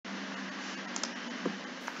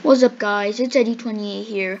What's up guys, it's Eddie28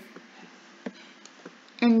 here,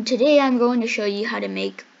 and today I'm going to show you how to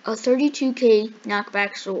make a 32K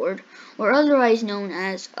knockback sword, or otherwise known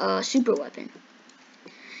as a super weapon.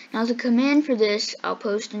 Now the command for this I'll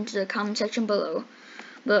post into the comment section below,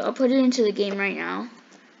 but I'll put it into the game right now.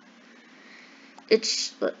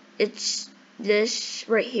 It's this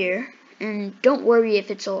right here, and don't worry if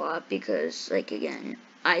it's a lot because, like, again,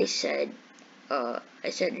 I said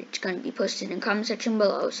it's going to be posted in the comment section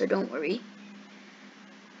below, so don't worry.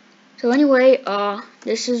 So anyway,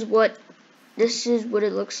 this is what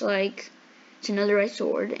it looks like. It's another red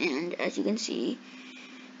sword, and as you can see,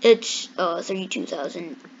 it's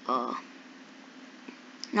 32,000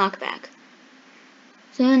 knockback.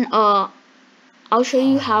 So then I'll show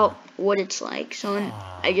you what it's like. So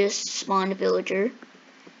I just spawned a villager,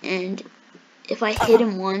 and if I hit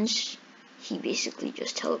him once, he basically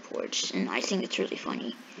just teleports, and I think it's really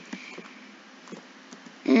funny.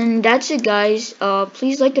 And that's it guys.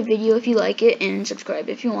 Please like the video if you like it, and subscribe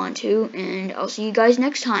if you want to, and I'll see you guys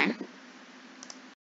next time.